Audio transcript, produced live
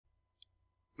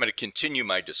I'm going to continue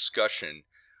my discussion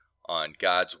on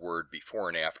God's Word before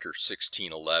and after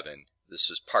 1611. This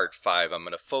is part 5. I'm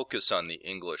going to focus on the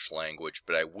English language,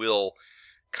 but I will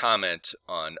comment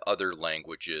on other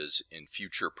languages in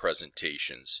future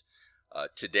presentations.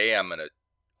 Today I'm going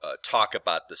to talk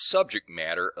about the subject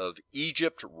matter of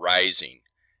Egypt rising.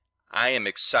 I am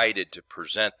excited to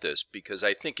present this because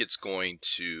I think it's going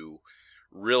to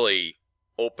really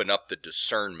open up the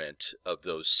discernment of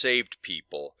those saved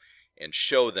people and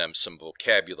show them some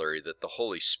vocabulary that the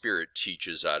Holy Spirit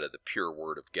teaches out of the pure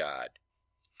Word of God.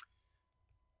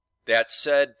 That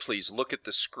said, please look at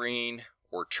the screen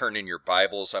or turn in your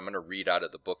Bibles. I'm going to read out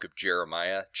of the book of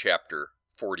Jeremiah, chapter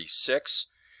 46,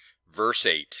 verse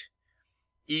 8.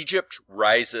 Egypt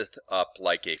riseth up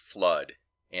like a flood,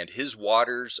 and his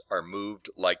waters are moved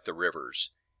like the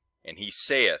rivers. And he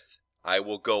saith, I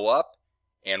will go up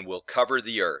and will cover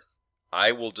the earth.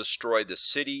 I will destroy the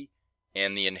city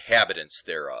and the inhabitants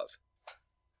thereof.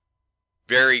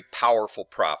 Very powerful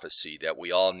prophecy that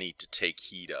we all need to take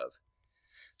heed of.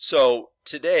 So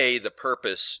today the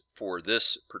purpose for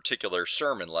this particular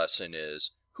sermon lesson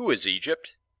is, who is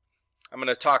Egypt? I'm going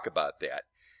to talk about that.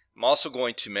 I'm also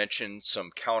going to mention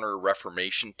some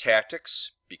counter-reformation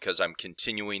tactics because I'm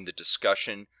continuing the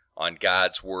discussion on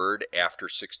God's Word after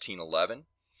 1611.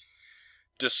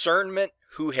 Discernment,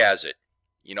 who has it?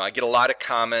 You know, I get a lot of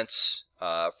comments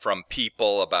from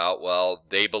people about, well,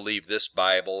 they believe this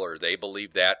Bible or they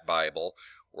believe that Bible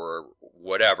or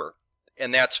whatever,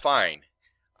 and that's fine.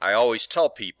 I always tell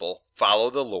people, follow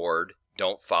the Lord,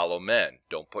 don't follow men.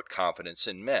 Don't put confidence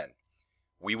in men.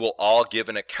 We will all give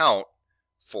an account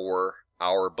for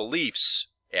our beliefs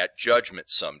at judgment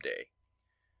someday.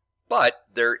 But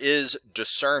there is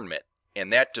discernment,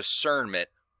 and that discernment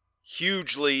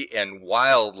hugely and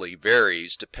wildly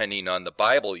varies depending on the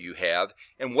Bible you have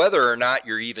and whether or not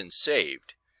you're even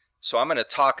saved. So I'm going to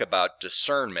talk about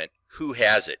discernment, who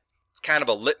has it. It's kind of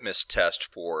a litmus test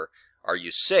for, are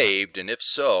you saved, and if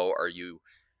so, are you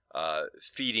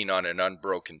feeding on an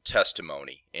unbroken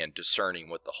testimony and discerning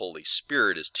what the Holy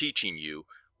Spirit is teaching you,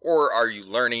 or are you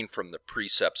learning from the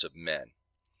precepts of men?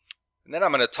 And then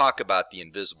I'm going to talk about the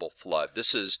invisible flood.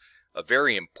 This is a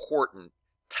very important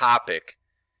topic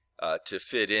to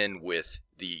fit in with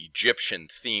the Egyptian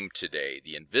theme today,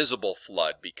 the invisible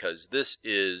flood, because this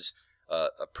is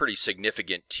a pretty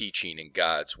significant teaching in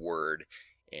God's Word,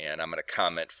 and I'm going to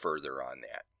comment further on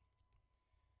that.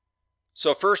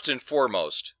 So first and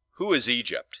foremost, who is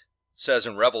Egypt? It says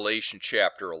in Revelation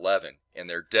chapter 11, and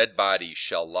their dead bodies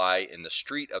shall lie in the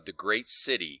street of the great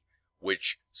city,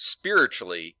 which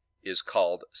spiritually is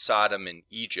called Sodom and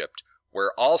Egypt,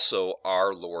 where also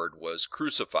our Lord was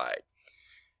crucified.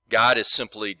 God is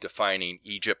simply defining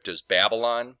Egypt as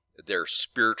Babylon. They're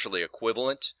spiritually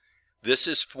equivalent. This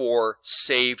is for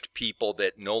saved people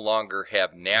that no longer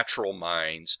have natural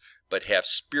minds, but have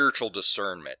spiritual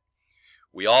discernment.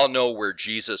 We all know where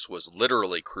Jesus was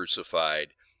literally crucified,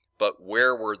 but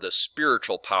where were the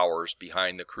spiritual powers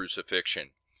behind the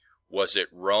crucifixion? Was it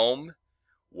Rome?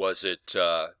 Was it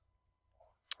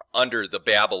under the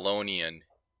Babylonian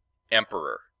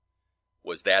emperor?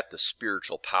 Was that the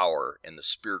spiritual power and the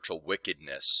spiritual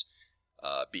wickedness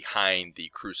behind the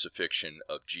crucifixion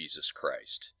of Jesus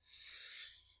Christ?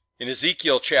 In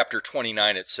Ezekiel chapter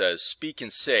 29 it says, Speak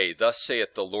and say, Thus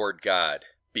saith the Lord God,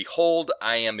 Behold,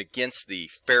 I am against thee,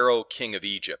 Pharaoh king of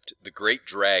Egypt, the great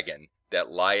dragon that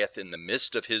lieth in the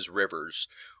midst of his rivers,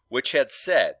 which had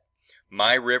said,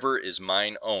 My river is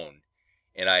mine own,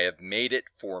 and I have made it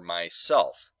for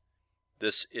myself.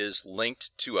 This is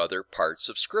linked to other parts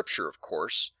of Scripture, of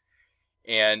course,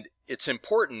 and it's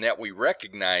important that we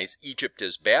recognize Egypt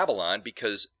as Babylon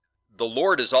because the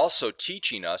Lord is also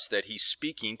teaching us that he's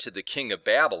speaking to the king of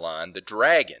Babylon, the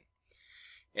dragon.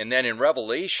 And then in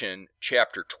Revelation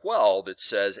chapter 12 it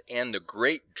says, And the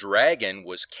great dragon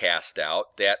was cast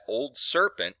out, that old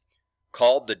serpent,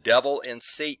 called the devil and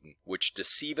Satan, which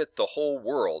deceiveth the whole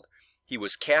world. He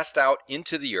was cast out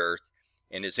into the earth,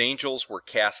 and his angels were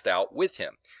cast out with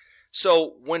him.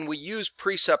 So when we use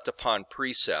precept upon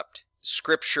precept,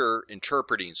 Scripture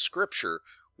interpreting Scripture,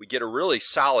 we get a really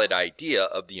solid idea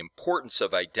of the importance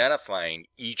of identifying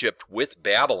Egypt with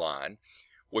Babylon,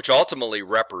 which ultimately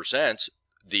represents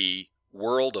the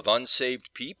world of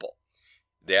unsaved people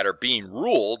that are being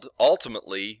ruled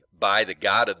ultimately by the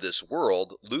god of this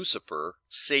world, Lucifer,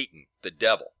 Satan, the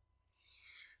devil.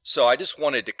 So I just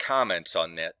wanted to comment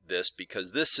on this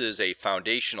because this is a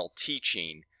foundational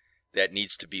teaching that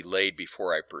needs to be laid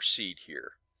before I proceed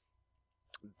here.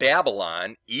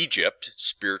 Babylon, Egypt,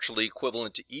 spiritually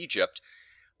equivalent to Egypt,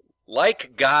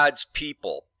 like God's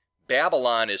people,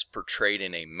 Babylon is portrayed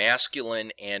in a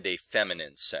masculine and a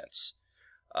feminine sense.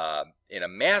 In a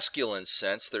masculine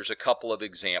sense, there's a couple of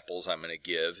examples I'm going to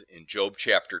give. In Job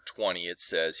chapter 20, it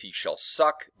says, "He shall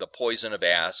suck the poison of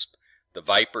asp, the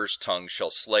viper's tongue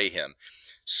shall slay him."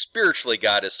 Spiritually,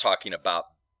 God is talking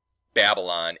about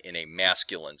Babylon in a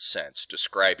masculine sense,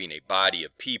 describing a body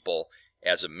of people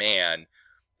as a man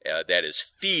that is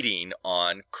feeding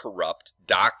on corrupt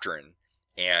doctrine.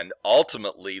 And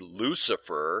ultimately,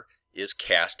 Lucifer is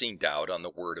casting doubt on the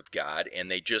Word of God,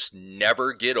 and they just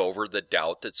never get over the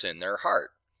doubt that's in their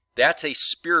heart. That's a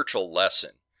spiritual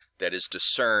lesson that is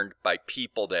discerned by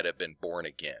people that have been born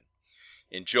again.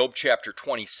 In Job chapter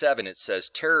 27, it says,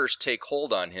 "Terrors take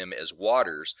hold on him as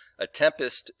waters, a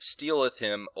tempest stealeth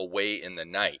him away in the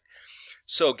night."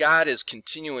 So God is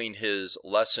continuing his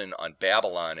lesson on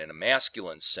Babylon in a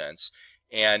masculine sense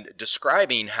and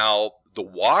describing how the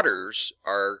waters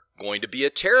are going to be a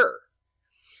terror.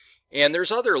 And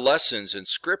there's other lessons in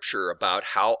Scripture about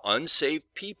how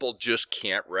unsaved people just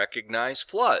can't recognize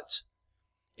floods.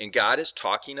 And God is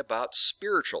talking about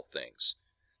spiritual things.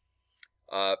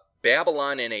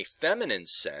 Babylon in a feminine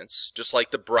sense, just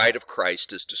like the bride of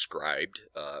Christ is described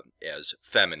as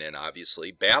feminine,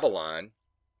 obviously, Babylon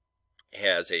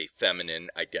has a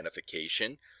feminine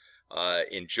identification.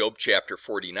 In Job chapter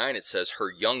 49, it says,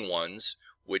 "Her young ones,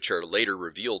 which are later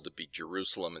revealed to be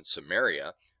Jerusalem and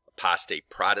Samaria," apostate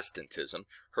Protestantism,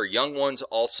 "her young ones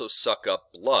also suck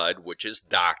up blood," which is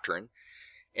doctrine,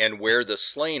 "and where the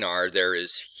slain are, there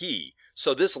is he."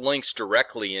 So this links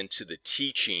directly into the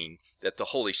teaching that the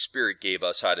Holy Spirit gave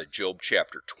us out of Job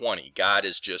chapter 20. God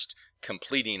is just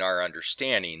completing our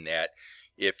understanding that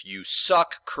if you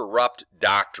suck corrupt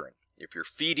doctrine, if you're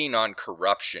feeding on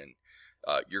corruption,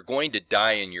 you're going to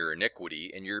die in your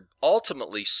iniquity, and you're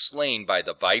ultimately slain by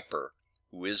the viper,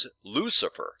 who is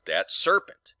Lucifer, that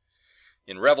serpent.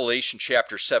 In Revelation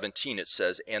chapter 17, it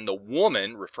says, "And the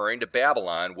woman," referring to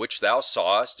Babylon, "which thou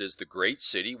sawest is the great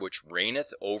city which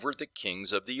reigneth over the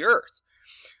kings of the earth."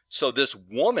 So this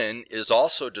woman is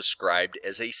also described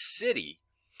as a city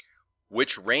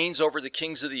which reigns over the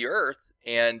kings of the earth.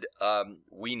 And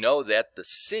we know that the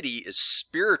city is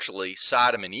spiritually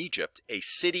Sodom and Egypt, a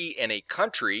city and a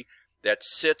country that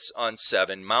sits on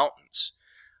 7 mountains.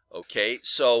 Okay,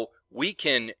 so we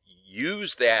can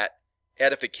use that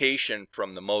edification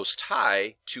from the Most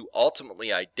High to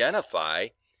ultimately identify,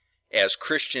 as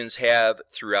Christians have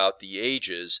throughout the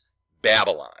ages,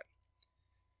 Babylon.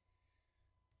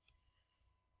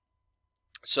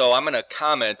 So I'm going to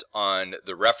comment on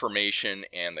the Reformation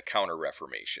and the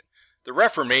Counter-Reformation. The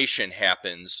Reformation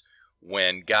happens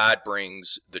when God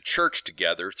brings the church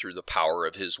together through the power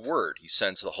of His Word. He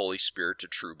sends the Holy Spirit to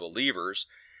true believers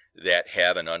that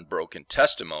have an unbroken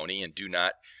testimony and do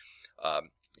not,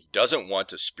 He doesn't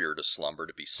want a spirit of slumber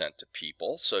to be sent to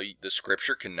people, so the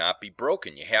Scripture cannot be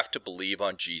broken. You have to believe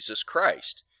on Jesus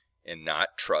Christ and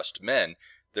not trust men.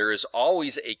 There is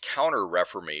always a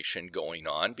counter-reformation going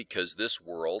on because this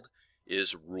world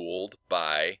is ruled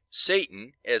by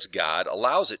Satan as God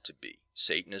allows it to be.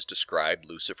 Satan is described,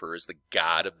 Lucifer, as the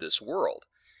god of this world.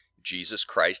 Jesus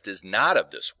Christ is not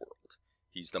of this world.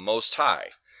 He's the Most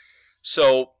High.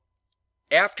 So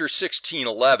after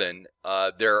 1611,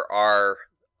 there are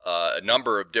a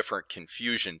number of different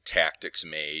confusion tactics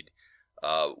made.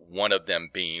 One of them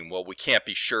being, well, we can't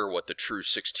be sure what the true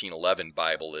 1611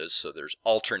 Bible is, so there's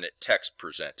alternate text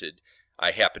presented.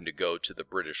 I happened to go to the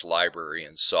British Library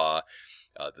and saw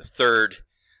the third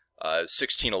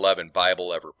 1611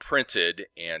 Bible ever printed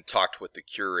and talked with the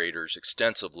curators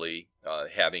extensively,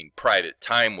 having private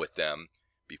time with them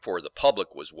before the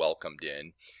public was welcomed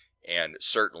in, and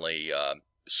certainly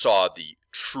saw the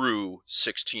true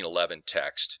 1611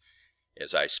 text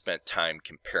as I spent time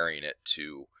comparing it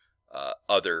to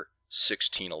other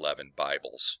 1611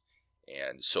 Bibles.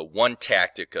 And so one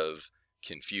tactic of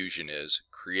confusion is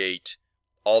create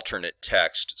alternate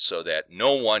text so that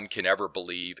no one can ever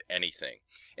believe anything.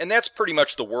 And that's pretty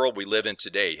much the world we live in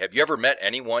today. Have you ever met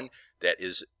anyone that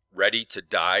is ready to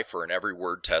die for an every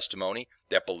word testimony,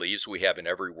 that believes we have an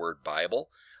every word Bible?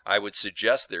 I would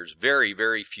suggest there's very,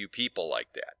 very few people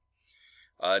like that.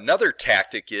 Another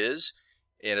tactic is,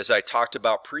 and as I talked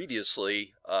about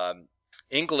previously,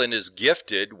 England is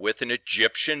gifted with an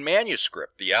Egyptian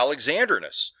manuscript, the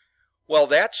Alexandrinus. Well,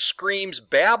 that screams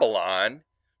Babylon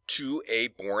to a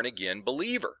born-again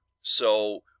believer.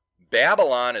 So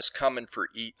Babylon is coming for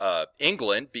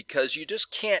England because you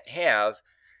just can't have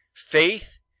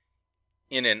faith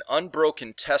in an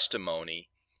unbroken testimony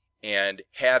and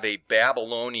have a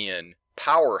Babylonian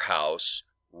powerhouse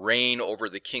reign over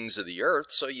the kings of the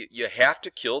earth. So you have to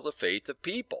kill the faith of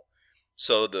people.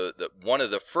 So one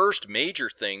of the first major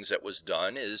things that was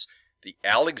done is the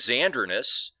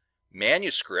Alexandrinus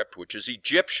manuscript, which is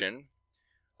Egyptian,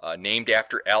 named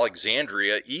after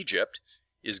Alexandria, Egypt,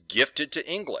 is gifted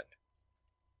to England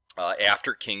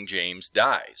after King James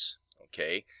dies.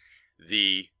 Okay,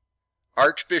 the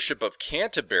Archbishop of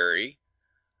Canterbury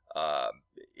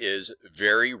is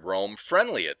very Rome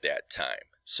friendly at that time.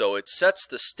 So it sets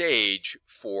the stage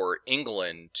for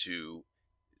England to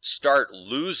start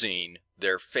losing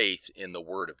their faith in the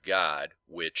Word of God,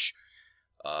 which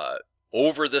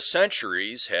over the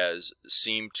centuries has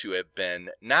seemed to have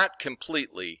been not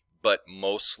completely, but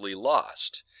mostly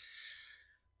lost.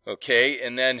 Okay,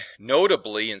 and then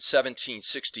notably in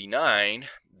 1769,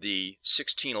 the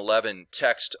 1611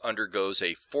 text undergoes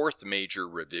a fourth major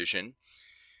revision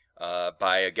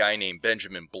by a guy named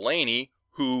Benjamin Blayney,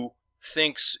 who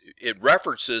thinks it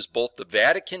references both the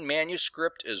Vatican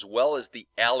manuscript as well as the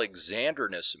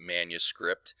Alexandrinus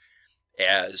manuscript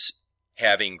as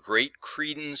having great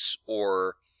credence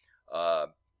or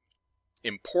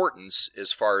importance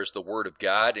as far as the Word of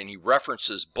God, and he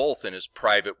references both in his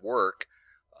private work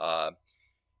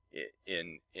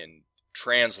in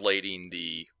translating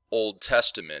the Old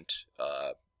Testament,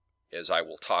 as I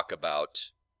will talk about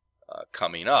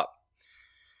coming up.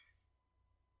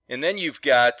 And then you've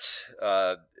got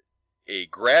a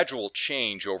gradual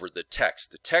change over the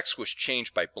text. The text was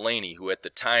changed by Blayney, who at the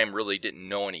time really didn't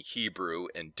know any Hebrew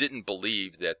and didn't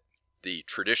believe that the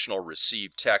traditional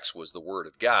received text was the Word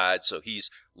of God, so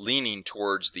he's leaning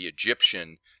towards the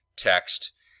Egyptian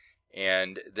text.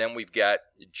 And then we've got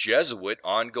Jesuit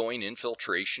ongoing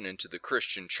infiltration into the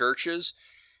Christian churches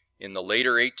in the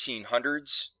later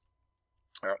 1800s.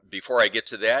 Before I get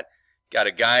to that, got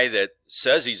a guy that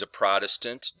says he's a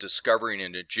Protestant discovering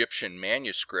an Egyptian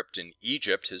manuscript in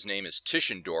Egypt. His name is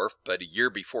Tischendorf, but a year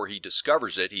before he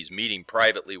discovers it, he's meeting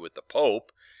privately with the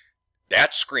Pope.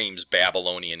 That screams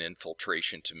Babylonian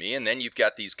infiltration to me. And then you've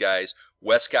got these guys,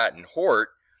 Westcott and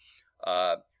Hort,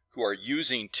 who are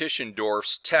using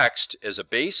Tischendorf's text as a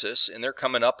basis, and they're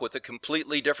coming up with a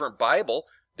completely different Bible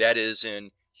that is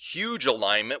in huge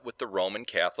alignment with the Roman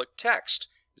Catholic text.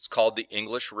 It's called the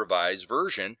English Revised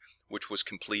Version, which was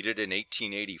completed in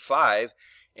 1885,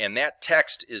 and that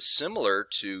text is similar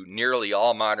to nearly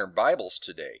all modern Bibles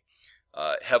today,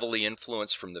 heavily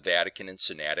influenced from the Vatican and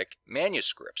Sinaitic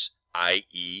manuscripts,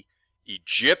 i.e.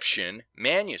 Egyptian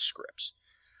manuscripts.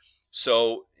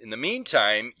 So in the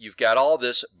meantime, you've got all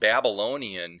this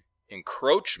Babylonian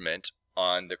encroachment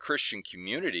on the Christian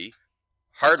community.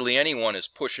 Hardly anyone is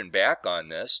pushing back on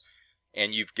this.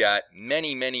 And you've got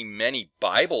many, many, many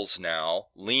Bibles now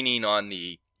leaning on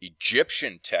the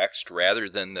Egyptian text rather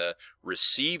than the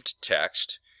received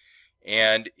text.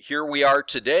 And here we are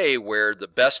today where the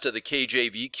best of the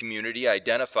KJV community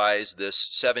identifies this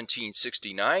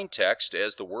 1769 text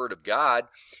as the Word of God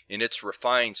in its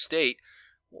refined state.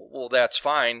 Well, that's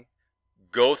fine.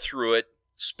 Go through it,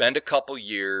 spend a couple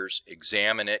years,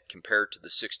 examine it, compare it to the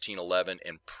 1611,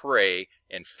 and pray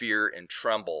and fear and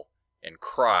tremble and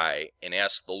cry and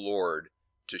ask the Lord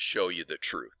to show you the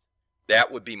truth. That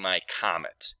would be my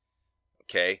comment.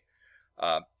 Okay?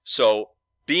 So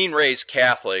being raised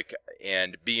Catholic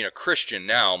and being a Christian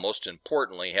now, most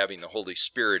importantly, having the Holy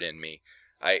Spirit in me,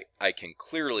 I can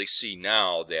clearly see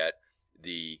now that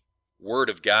the Word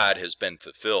of God has been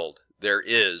fulfilled. There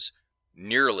is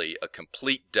nearly a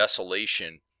complete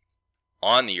desolation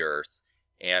on the earth,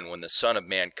 and when the Son of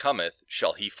Man cometh,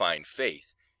 shall he find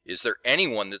faith? Is there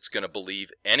anyone that's going to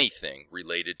believe anything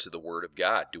related to the Word of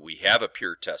God? Do we have a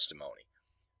pure testimony?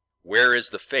 Where is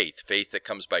the faith? Faith that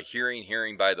comes by hearing,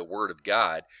 hearing by the Word of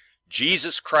God.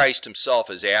 Jesus Christ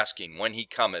himself is asking, when he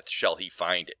cometh, shall he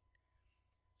find it?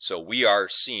 So we are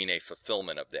seeing a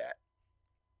fulfillment of that.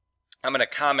 I'm going to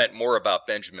comment more about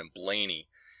Benjamin Blayney.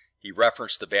 He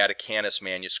referenced the Vaticanus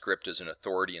manuscript as an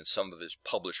authority in some of his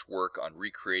published work on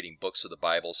recreating books of the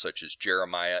Bible, such as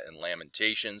Jeremiah and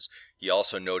Lamentations. He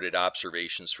also noted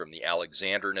observations from the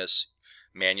Alexandrinus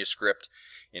manuscript.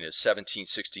 In his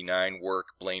 1769 work,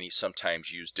 Blayney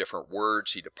sometimes used different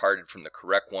words. He departed from the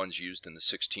correct ones used in the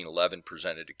 1611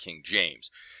 presented to King James.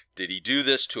 Did he do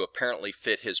this to apparently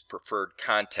fit his preferred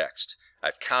context?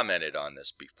 I've commented on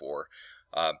this before.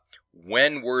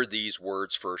 When were these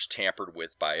words first tampered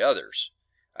with by others?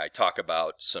 I talk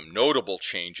about some notable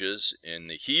changes in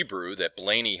the Hebrew that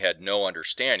Blayney had no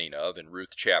understanding of in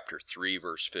Ruth chapter 3,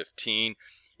 verse 15.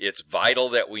 It's vital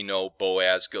that we know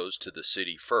Boaz goes to the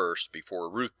city first before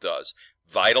Ruth does.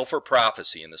 Vital for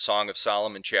prophecy. In the Song of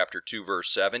Solomon chapter 2,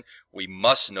 verse 7, we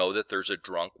must know that there's a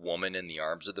drunk woman in the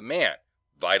arms of the man.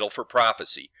 Vital for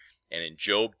prophecy. And in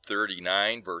Job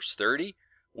 39, verse 30,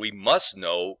 we must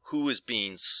know who is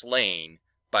being slain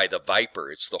by the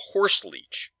viper. It's the horse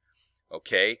leech,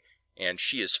 okay? And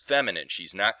she is feminine.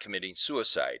 She's not committing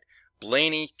suicide.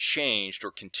 Blaney changed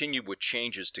or continued with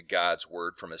changes to God's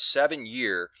word from a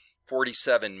 7-year,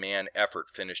 47-man effort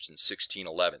finished in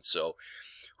 1611. So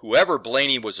whoever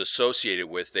Blaney was associated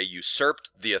with, they usurped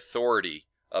the authority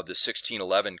of the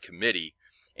 1611 committee,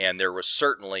 and there was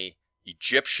certainly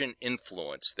Egyptian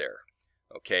influence there.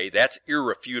 Okay, that's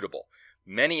irrefutable.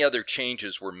 Many other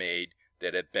changes were made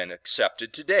that have been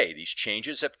accepted today. These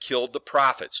changes have killed the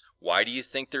prophets. Why do you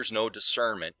think there's no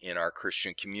discernment in our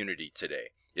Christian community today?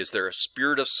 Is there a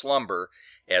spirit of slumber,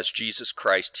 as Jesus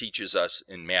Christ teaches us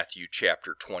in Matthew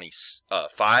chapter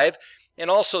 25, and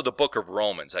also the book of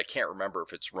Romans? I can't remember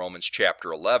if it's Romans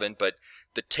chapter 11, but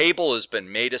the table has been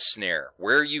made a snare.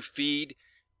 Where you feed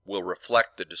will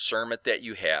reflect the discernment that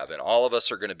you have, and all of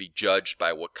us are going to be judged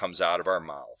by what comes out of our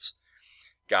mouths.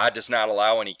 God does not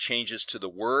allow any changes to the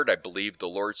word. I believe the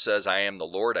Lord says, I am the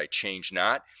Lord, I change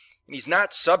not. And he's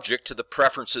not subject to the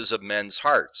preferences of men's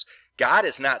hearts. God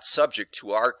is not subject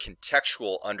to our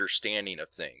contextual understanding of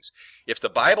things. If the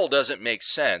Bible doesn't make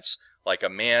sense, like a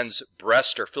man's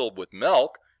breasts are filled with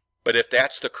milk, but if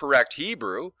that's the correct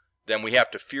Hebrew, then we have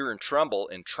to fear and tremble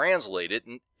and translate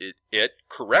it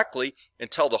correctly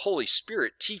until the Holy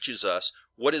Spirit teaches us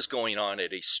what is going on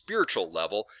at a spiritual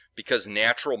level, because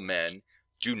natural men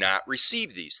do not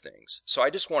receive these things. So I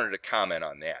just wanted to comment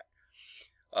on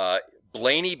that.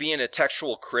 Blaney being a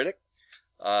textual critic,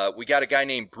 we got a guy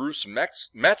named Bruce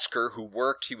Metzger who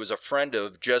he was a friend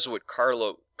of Jesuit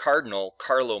Cardinal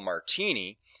Carlo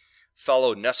Martini,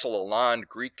 fellow Nestle-Aland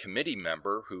Greek committee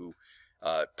member who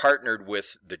partnered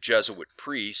with the Jesuit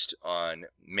priest on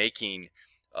making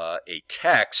a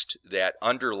text that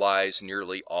underlies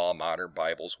nearly all modern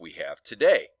Bibles we have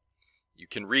today. You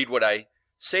can read what I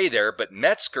say there, but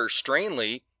Metzger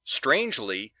strangely,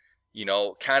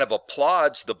 kind of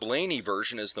applauds the Blaney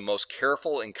version as the most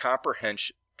careful and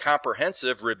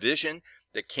comprehensive revision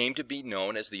that came to be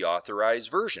known as the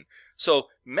authorized version. So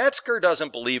Metzger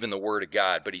doesn't believe in the Word of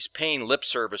God, but he's paying lip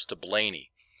service to Blaney.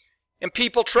 And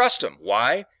people trust him.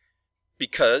 Why?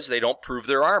 Because they don't prove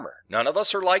their armor. None of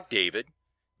us are like David.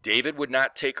 David would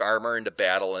not take armor into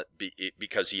battle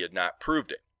because he had not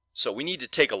proved it. So we need to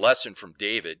take a lesson from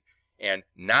David and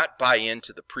not buy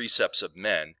into the precepts of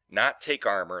men, not take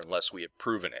armor unless we have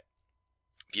proven it.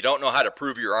 If you don't know how to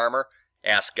prove your armor,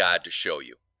 ask God to show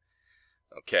you.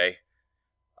 Okay?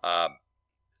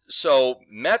 So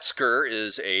Metzger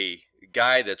is a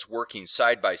guy that's working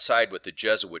side by side with the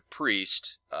Jesuit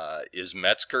priest. Is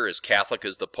Metzger as Catholic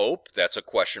as the Pope? That's a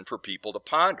question for people to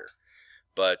ponder.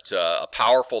 But a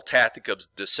powerful tactic of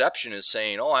deception is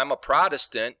saying, oh, I'm a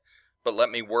Protestant, but let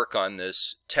me work on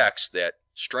this text that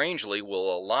strangely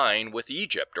will align with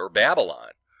Egypt or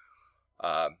Babylon.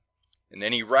 And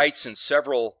then he writes in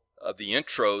several of the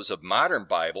intros of modern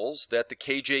Bibles that the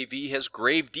KJV has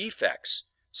grave defects.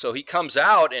 So he comes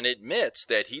out and admits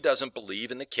that he doesn't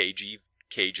believe in the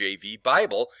KJV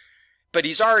Bible, but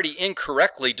he's already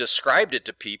incorrectly described it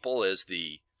to people as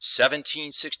the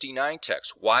 1769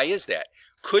 text. Why is that?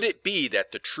 Could it be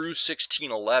that the true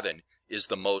 1611 is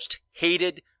the most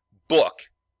hated book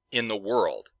in the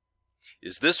world?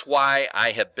 Is this why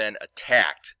I have been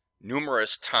attacked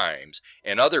numerous times,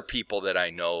 and other people that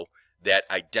I know that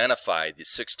identify the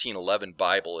 1611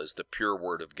 Bible as the pure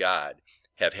Word of God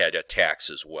have had attacks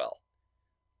as well?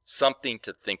 Something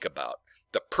to think about.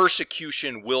 The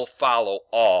persecution will follow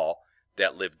all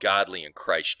that live godly in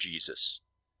Christ Jesus.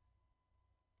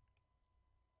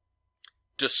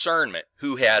 Discernment.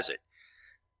 Who has it?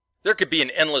 There could be an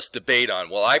endless debate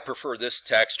on, well, I prefer this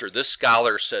text, or this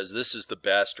scholar says this is the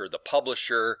best, or the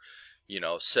publisher,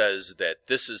 says that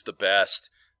this is the best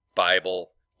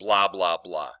Bible, blah, blah,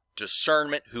 blah.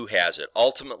 Discernment. Who has it?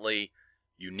 Ultimately,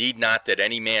 you need not that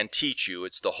any man teach you.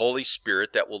 It's the Holy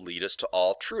Spirit that will lead us to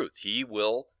all truth. He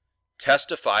will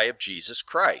testify of Jesus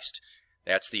Christ.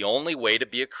 That's the only way to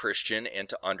be a Christian and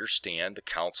to understand the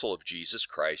counsel of Jesus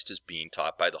Christ is being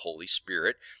taught by the Holy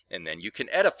Spirit, and then you can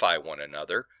edify one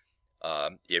another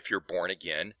if you're born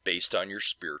again based on your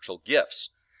spiritual gifts.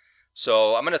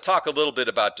 So I'm going to talk a little bit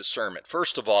about discernment.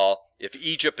 First of all, if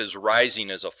Egypt is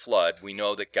rising as a flood, we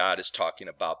know that God is talking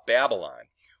about Babylon.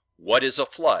 What is a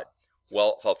flood?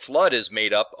 Well, a flood is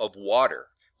made up of water.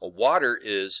 A water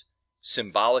is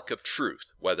symbolic of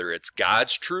truth, whether it's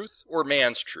God's truth or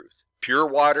man's truth, pure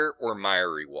water or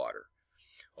miry water.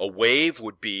 A wave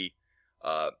would be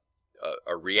a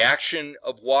reaction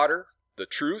of water, the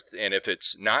truth, and if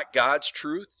it's not God's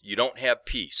truth, you don't have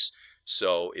peace.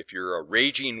 So if you're a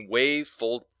raging wave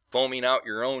foaming out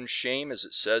your own shame, as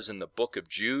it says in the book of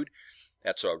Jude,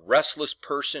 That's a restless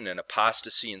person in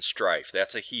apostasy and strife.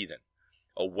 That's a heathen.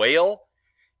 A whale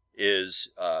is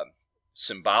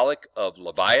symbolic of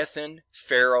Leviathan,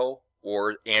 Pharaoh,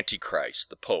 or Antichrist,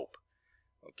 the Pope.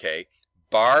 Okay.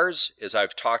 Bars, as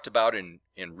I've talked about in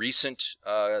recent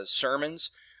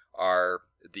sermons, are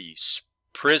the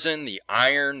prison, the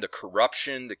iron, the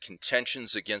corruption, the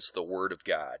contentions against the Word of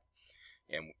God.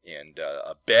 And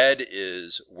a bed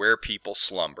is where people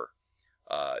slumber.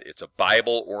 It's a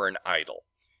Bible or an idol.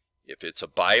 If it's a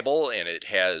Bible and it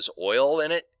has oil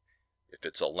in it, if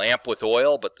it's a lamp with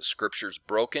oil but the scripture's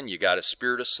broken, you got a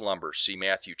spirit of slumber. See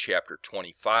Matthew chapter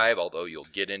 25, although you'll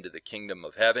get into the kingdom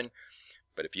of heaven.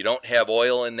 But if you don't have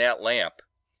oil in that lamp,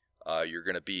 you're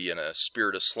going to be in a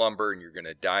spirit of slumber and you're going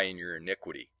to die in your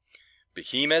iniquity.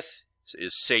 Behemoth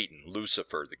is Satan,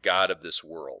 Lucifer, the god of this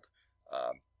world,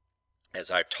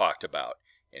 as I've talked about.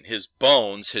 And his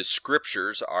bones, his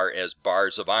scriptures, are as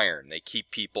bars of iron. They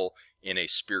keep people in a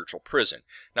spiritual prison.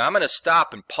 Now I'm going to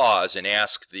stop and pause and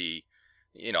ask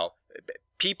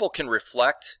people can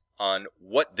reflect on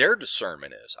what their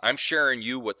discernment is. I'm sharing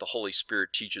you what the Holy Spirit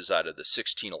teaches out of the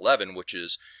 1611, which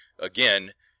is,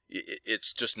 again,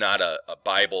 it's just not a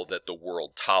Bible that the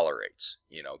world tolerates.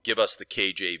 Give us the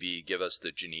KJV, give us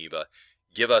the Geneva,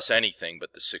 give us anything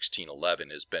but the 1611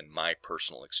 has been my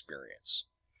personal experience.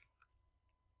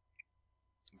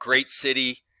 Great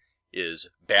city is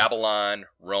Babylon,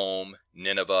 Rome,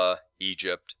 Nineveh,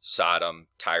 Egypt, Sodom,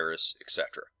 Tyrus,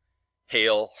 etc.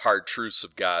 Hail, hard truths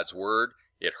of God's word.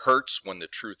 It hurts when the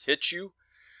truth hits you.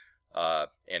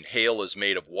 And hail is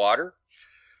made of water.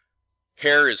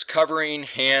 Hair is covering.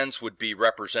 Hands would be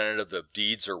representative of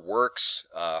deeds or works.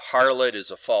 Harlot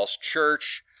is a false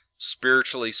church.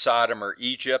 Spiritually, Sodom or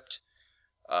Egypt.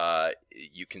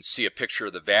 You can see a picture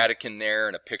of the Vatican there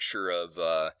and a picture of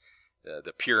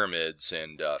the pyramids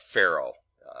and Pharaoh,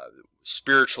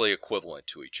 spiritually equivalent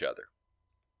to each other.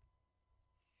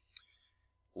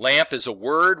 Lamp is a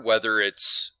word, whether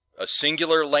it's a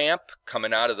singular lamp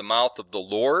coming out of the mouth of the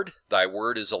Lord, thy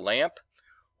word is a lamp,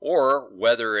 or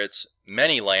whether it's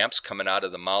many lamps coming out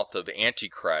of the mouth of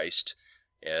Antichrist,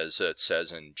 as it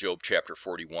says in Job chapter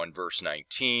 41, verse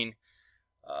 19.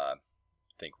 I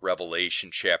think Revelation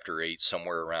chapter 8,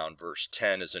 somewhere around verse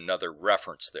 10, is another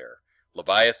reference there.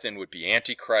 Leviathan would be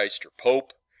Antichrist or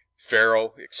Pope,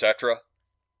 Pharaoh, etc.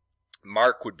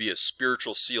 Mark would be a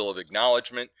spiritual seal of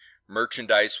acknowledgement.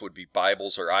 Merchandise would be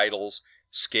Bibles or idols.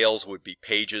 Scales would be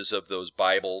pages of those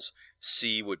Bibles.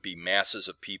 Sea would be masses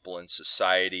of people in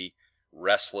society,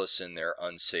 restless in their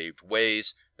unsaved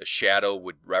ways. A shadow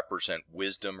would represent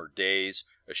wisdom or days.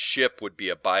 A ship would be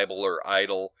a Bible or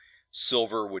idol.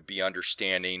 Silver would be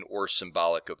understanding or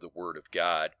symbolic of the Word of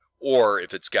God. Or,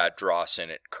 if it's got dross in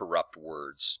it, corrupt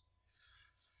words.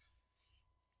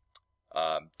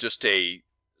 Just a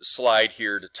slide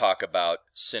here to talk about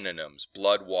synonyms.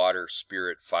 Blood, water,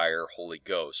 spirit, fire, Holy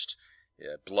Ghost.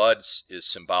 Blood is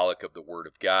symbolic of the Word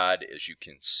of God, as you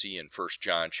can see in 1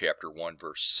 John chapter 1,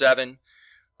 verse 7.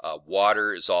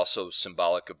 Water is also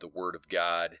symbolic of the Word of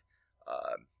God,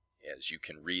 as you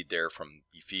can read there from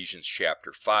Ephesians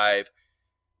chapter 5.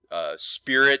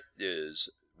 Spirit is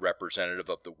representative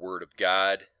of the Word of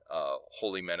God.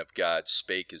 Holy men of God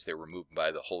spake as they were moved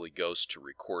by the Holy Ghost to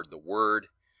record the Word.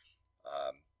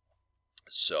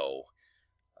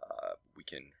 We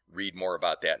can read more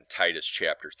about that in Titus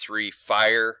chapter 3.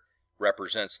 Fire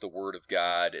represents the Word of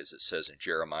God, as it says in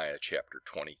Jeremiah chapter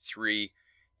 23.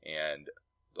 And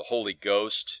the Holy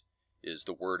Ghost is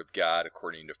the Word of God,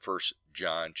 according to 1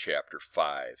 John chapter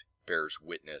 5. Bears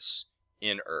witness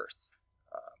in earth.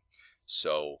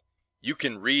 So you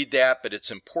can read that, but it's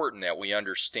important that we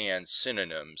understand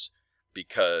synonyms,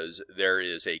 because there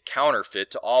is a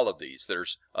counterfeit to all of these.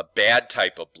 There's a bad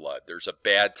type of blood. There's a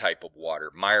bad type of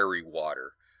water, miry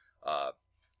water,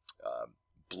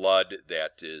 blood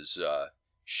that is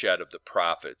shed of the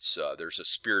prophets. There's a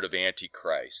spirit of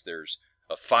Antichrist. There's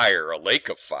a fire, a lake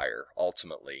of fire,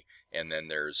 ultimately. And then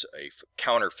there's a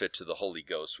counterfeit to the Holy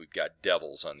Ghost. We've got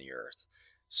devils on the earth.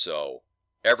 So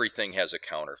everything has a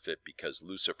counterfeit because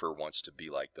Lucifer wants to be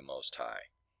like the Most High.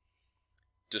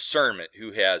 Discernment,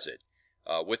 who has it?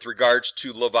 With regards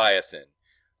to Leviathan,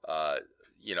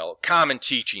 common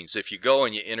teachings. If you go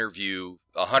and you interview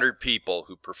 100 people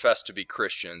who profess to be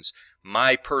Christians,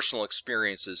 my personal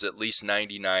experience is at least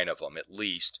 99 of them, at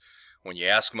least. When you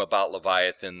ask them about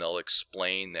Leviathan, they'll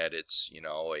explain that it's,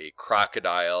 a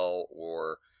crocodile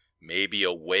or maybe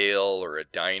a whale or a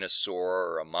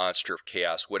dinosaur or a monster of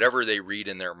chaos, whatever they read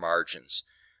in their margins.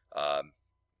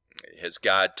 Has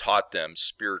God taught them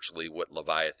spiritually what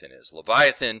Leviathan is?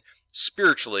 Leviathan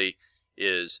spiritually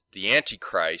is the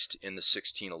Antichrist in the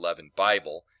 1611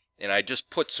 Bible, and I just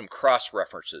put some cross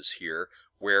references here,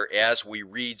 where as we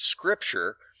read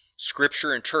Scripture,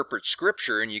 Scripture interprets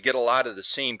Scripture, and you get a lot of the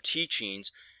same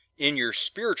teachings in your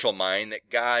spiritual mind that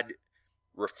God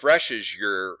refreshes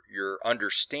your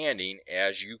understanding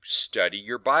as you study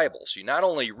your Bibles. You not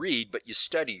only read, but you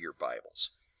study your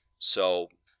Bibles. So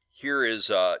here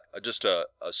is just a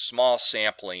small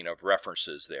sampling of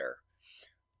references there.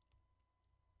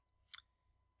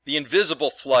 The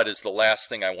invisible flood is the last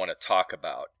thing I want to talk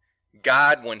about.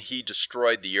 God, when he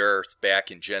destroyed the earth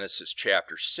back in Genesis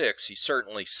chapter 6, he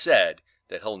certainly said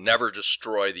that he'll never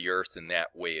destroy the earth in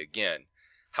that way again.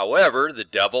 However, the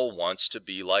devil wants to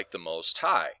be like the Most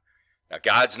High. Now,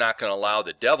 God's not going to allow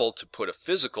the devil to put a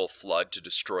physical flood to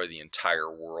destroy the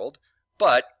entire world,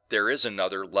 but there is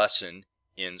another lesson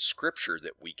in Scripture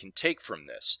that we can take from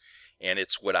this, and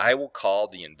it's what I will call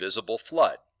the invisible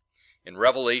flood. In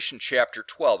Revelation chapter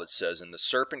 12 it says, "And the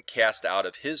serpent cast out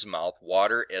of his mouth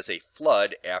water as a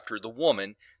flood after the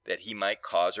woman, that he might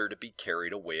cause her to be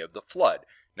carried away of the flood."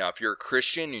 Now, if you're a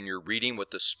Christian and you're reading with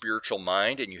the spiritual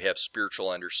mind and you have spiritual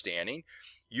understanding,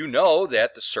 you know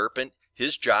that the serpent,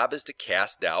 his job is to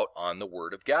cast out on the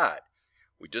Word of God.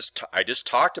 I just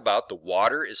talked about the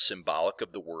water is symbolic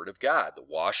of the Word of God, the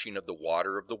washing of the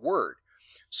water of the Word.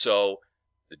 So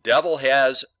the devil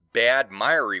has bad,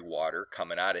 miry water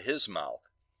coming out of his mouth,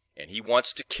 and he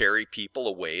wants to carry people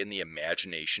away in the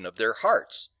imagination of their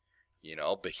hearts. You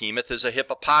know, Behemoth is a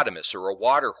hippopotamus or a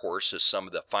water horse, as some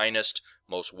of the finest,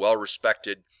 most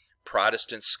well-respected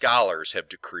Protestant scholars have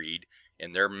decreed,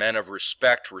 and they're men of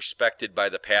respect, respected by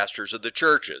the pastors of the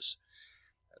churches.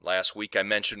 Last week I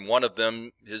mentioned one of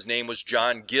them. His name was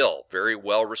John Gill, very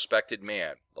well-respected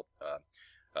man.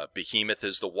 Behemoth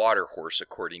is the water horse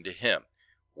according to him.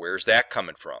 Where's that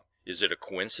coming from? Is it a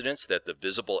coincidence that the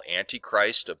visible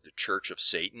Antichrist of the Church of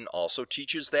Satan also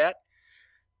teaches that?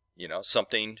 You know,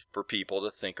 something for people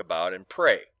to think about and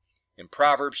pray. In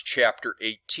Proverbs chapter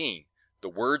 18, "The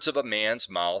words of a man's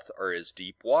mouth are as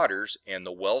deep waters, and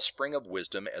the wellspring of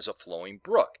wisdom as a flowing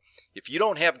brook." If you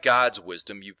don't have God's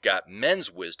wisdom, you've got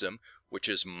men's wisdom, which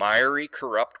is miry,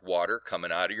 corrupt water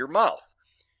coming out of your mouth.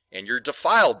 And you're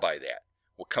defiled by that.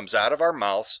 What comes out of our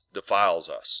mouths defiles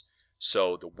us.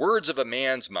 So the words of a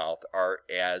man's mouth are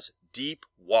as deep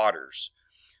waters.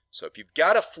 So if you've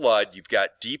got a flood, you've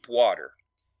got deep water.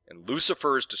 And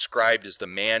Lucifer is described as the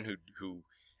man who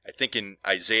I think in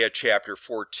Isaiah chapter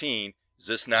 14, is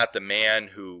this not the man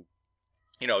who,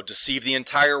 you know, deceived the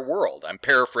entire world? I'm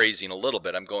paraphrasing a little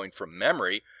bit. I'm going from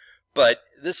memory. But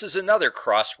this is another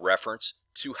cross-reference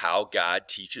to how God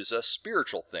teaches us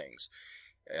spiritual things.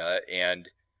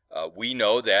 We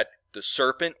know that the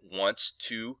serpent wants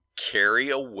to carry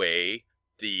away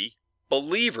the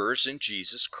believers in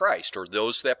Jesus Christ, or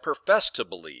those that profess to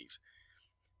believe.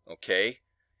 Okay?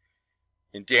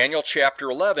 In Daniel chapter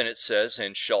 11 it says,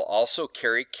 "And shall also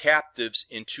carry captives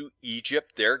into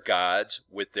Egypt their gods,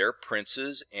 with their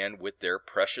princes, and with their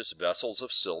precious vessels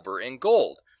of silver and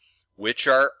gold, which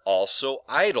are also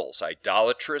idols,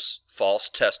 idolatrous, false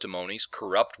testimonies,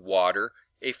 corrupt water,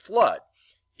 a flood."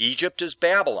 Egypt is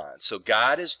Babylon. So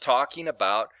God is talking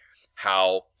about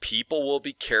how people will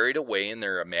be carried away in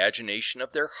their imagination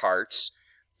of their hearts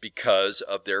because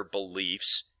of their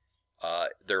beliefs,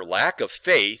 their lack of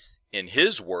faith in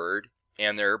His Word,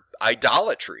 and their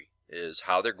idolatry is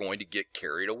how they're going to get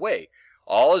carried away.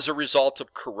 All as a result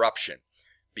of corruption,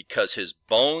 because His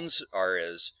bones are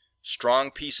as strong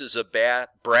pieces of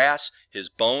brass, His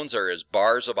bones are as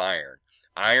bars of iron.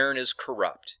 Iron is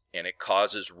corrupt, and it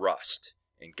causes rust.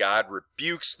 And God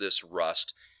rebukes this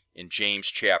rust in James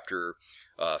chapter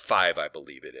 5, I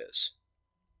believe it is.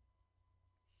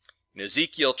 In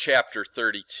Ezekiel chapter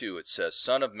 32 it says,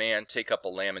 "Son of man, take up a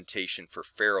lamentation for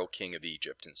Pharaoh king of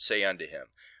Egypt, and say unto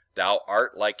him, Thou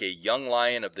art like a young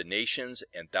lion of the nations,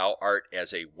 and thou art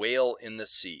as a whale in the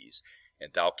seas.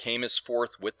 And thou camest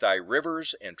forth with thy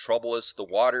rivers, and troublest the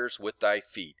waters with thy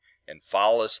feet, and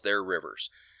foulest their rivers."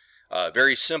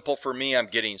 Very simple for me. I'm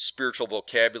getting spiritual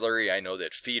vocabulary. I know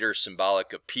that feet are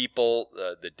symbolic of people.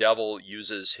 The devil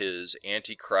uses his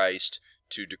Antichrist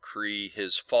to decree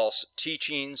his false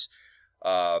teachings.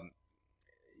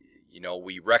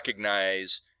 We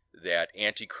recognize that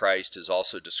Antichrist is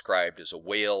also described as a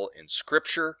whale in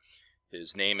Scripture.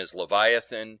 His name is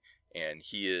Leviathan, and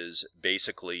he is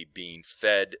basically being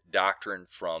fed doctrine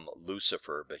from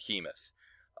Lucifer, Behemoth.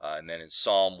 And then in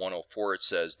Psalm 104 it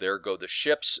says, "There go the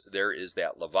ships, there is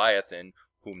that Leviathan,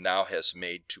 whom thou hast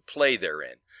made to play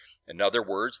therein." In other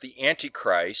words, the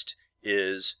Antichrist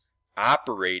is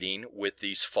operating with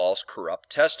these false,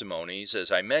 corrupt testimonies.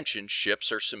 As I mentioned,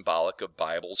 ships are symbolic of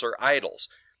Bibles or idols.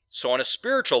 So on a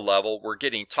spiritual level, we're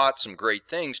getting taught some great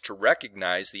things to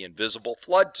recognize the invisible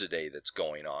flood today that's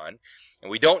going on. And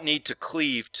we don't need to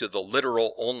cleave to the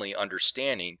literal only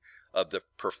understanding of the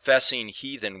professing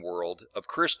heathen world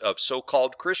of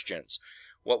so-called Christians.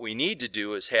 What we need to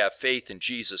do is have faith in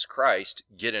Jesus Christ,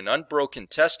 get an unbroken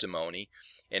testimony,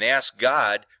 and ask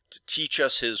God to teach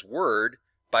us His Word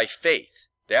by faith.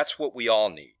 That's what we all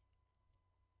need.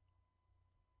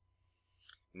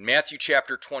 In Matthew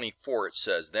chapter 24 it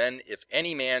says, Then if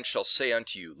any man shall say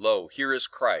unto you, Lo, here is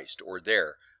Christ, or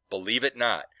there, believe it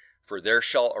not. For there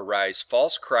shall arise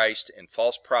false Christ and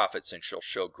false prophets, and shall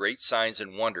show great signs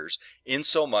and wonders,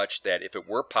 insomuch that if it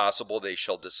were possible they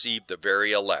shall deceive the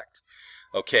very elect.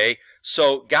 Okay,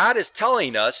 so God is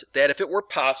telling us that if it were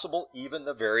possible, even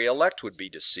the very elect would be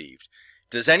deceived.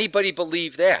 Does anybody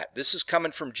believe that? This is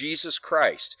coming from Jesus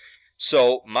Christ.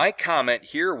 So my comment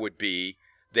here would be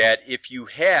that if you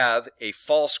have a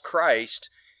false Christ,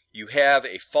 you have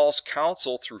a false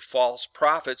counsel through false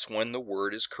prophets when the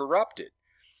word is corrupted.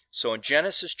 So in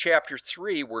Genesis chapter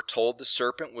 3, we're told the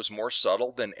serpent was more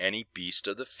subtle than any beast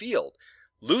of the field.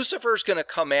 Lucifer's going to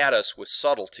come at us with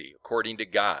subtlety, according to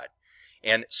God,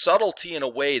 and subtlety in a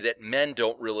way that men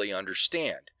don't really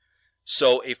understand.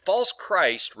 So a false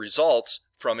Christ results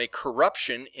from a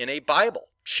corruption in a Bible,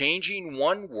 changing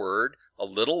one word. A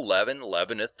little leaven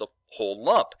leaveneth the whole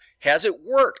lump. Has it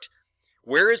worked?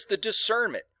 Where is the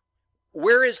discernment?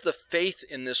 Where is the faith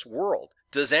in this world?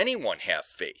 Does anyone have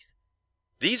faith?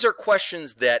 These are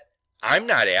questions that I'm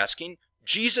not asking.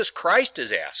 Jesus Christ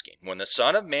is asking. When the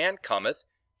Son of Man cometh,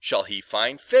 shall he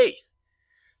find faith?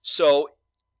 So,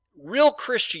 real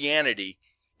Christianity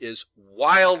is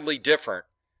wildly different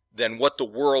than what the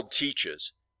world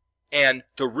teaches. And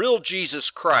the real Jesus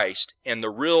Christ and the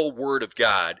real Word of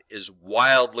God is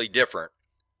wildly different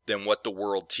than what the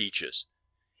world teaches.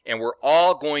 And we're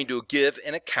all going to give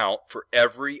an account for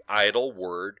every idle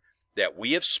word that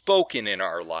we have spoken in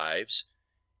our lives.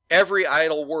 Every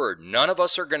idle word. None of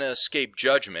us are going to escape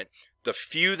judgment. The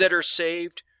few that are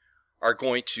saved are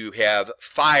going to have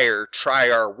fire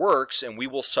try our works, and we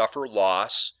will suffer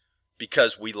loss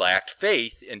because we lacked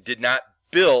faith and did not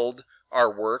build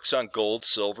our works on gold,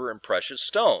 silver, and precious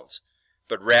stones,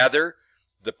 but rather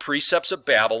the precepts of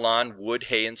Babylon, wood,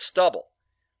 hay, and stubble.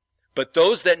 But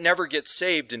those that never get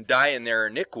saved and die in their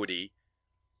iniquity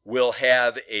will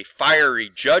have a fiery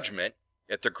judgment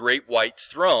at the great white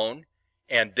throne,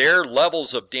 and their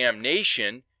levels of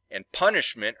damnation and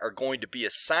punishment are going to be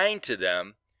assigned to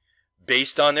them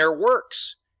based on their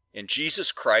works. And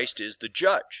Jesus Christ is the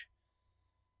judge,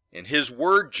 and His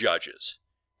Word judges.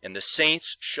 And the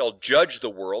saints shall judge the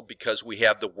world because we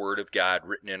have the Word of God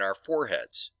written in our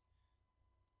foreheads.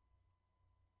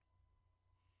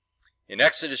 In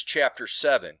Exodus chapter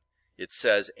 7, it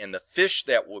says, And the fish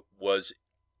that was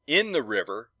in the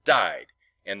river died,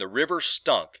 and the river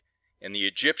stunk, and the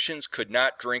Egyptians could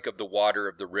not drink of the water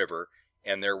of the river,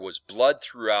 and there was blood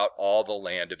throughout all the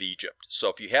land of Egypt. So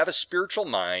if you have a spiritual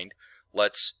mind,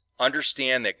 let's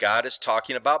understand that God is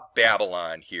talking about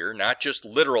Babylon here, not just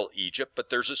literal Egypt, but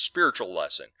there's a spiritual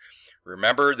lesson.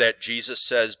 Remember that Jesus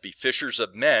says, Be fishers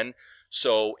of men,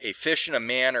 so a fish and a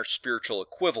man are spiritual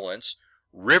equivalents.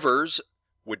 Rivers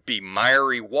would be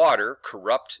miry water,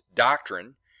 corrupt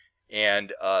doctrine,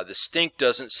 and the stink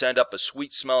doesn't send up a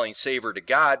sweet-smelling savor to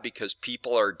God because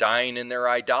people are dying in their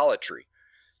idolatry.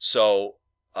 So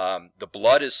the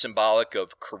blood is symbolic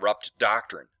of corrupt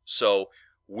doctrine. So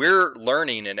we're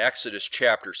learning in Exodus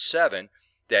chapter 7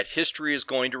 that history is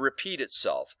going to repeat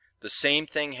itself. The same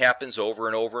thing happens over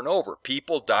and over and over.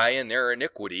 People die in their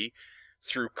iniquity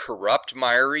through corrupt,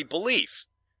 miry belief.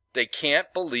 They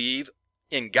can't believe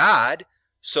in God,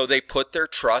 so they put their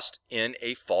trust in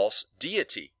a false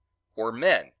deity or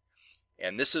men.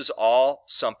 And this is all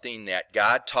something that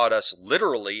God taught us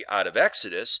literally out of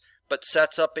Exodus, but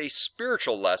sets up a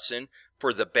spiritual lesson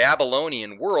for the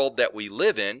Babylonian world that we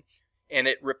live in, and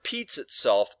it repeats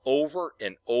itself over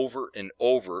and over and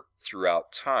over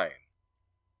throughout time.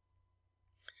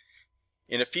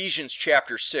 In Ephesians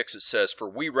chapter 6 it says, For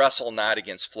we wrestle not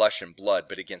against flesh and blood,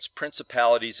 but against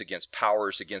principalities, against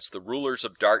powers, against the rulers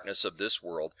of darkness of this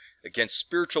world, against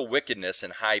spiritual wickedness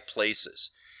in high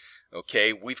places.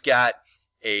 Okay, we've got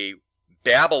a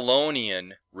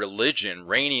Babylonian religion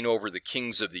reigning over the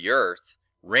kings of the earth,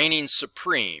 reigning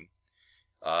supreme.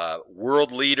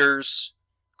 World leaders,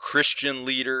 Christian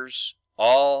leaders,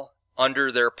 all under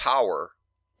their power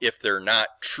if they're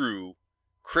not true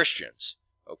Christians.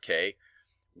 Okay?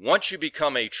 Once you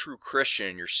become a true Christian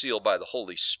and you're sealed by the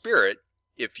Holy Spirit,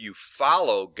 if you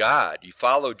follow God, you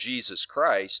follow Jesus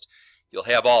Christ, you'll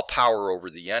have all power over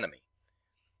the enemy.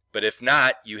 But if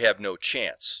not, you have no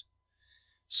chance.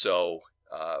 So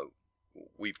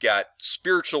we've got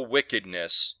spiritual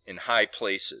wickedness in high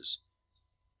places.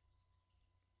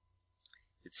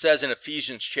 It says in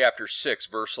Ephesians chapter 6,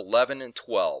 verse 11 and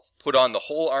 12, "Put on the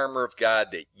whole armor of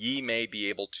God, that ye may be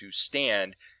able to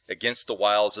stand against the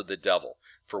wiles of the devil.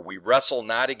 For we wrestle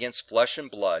not against flesh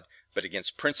and blood, but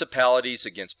against principalities,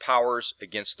 against powers,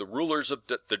 against the rulers of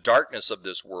the darkness of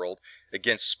this world,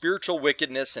 against spiritual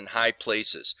wickedness in high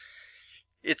places."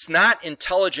 It's not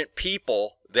intelligent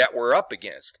people that we're up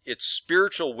against. It's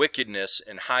spiritual wickedness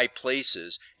in high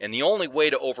places, and the only way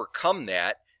to overcome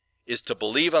that is to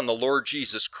believe on the Lord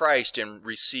Jesus Christ and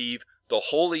receive the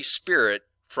Holy Spirit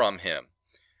from Him.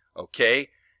 Okay?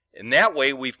 In that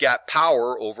way, we've got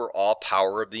power over all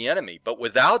power of the enemy. But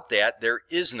without that, there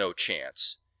is no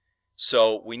chance.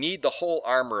 So we need the whole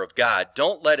armor of God.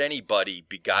 Don't let anybody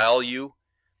beguile you.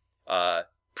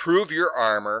 Prove your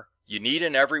armor. You need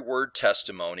an every word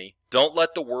testimony. Don't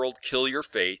let the world kill your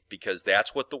faith, because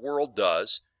that's what the world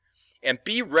does. And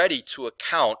be ready to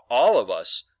account. All of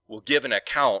us will give an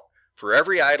account for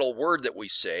every idle word that we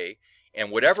say,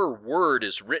 and whatever word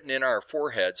is written in our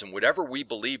foreheads, and whatever we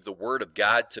believe the word of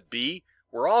God to be,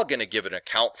 we're all going to give an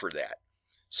account for that.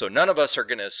 So none of us are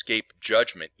going to escape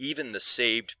judgment, even the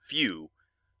saved few.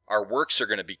 Our works are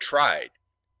going to be tried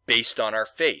based on our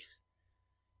faith.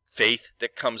 Faith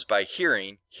that comes by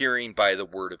hearing, hearing by the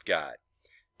word of God.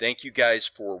 Thank you guys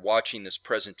for watching this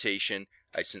presentation.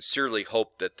 I sincerely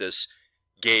hope that this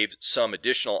gave some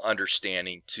additional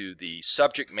understanding to the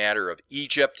subject matter of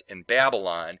Egypt and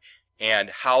Babylon,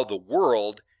 and how the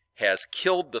world has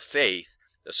killed the faith,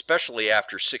 especially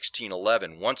after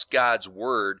 1611. Once God's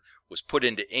word was put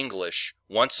into English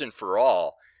once and for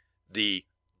all, the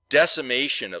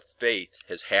decimation of faith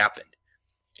has happened,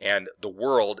 and the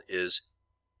world is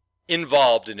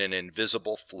involved in an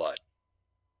invisible flood.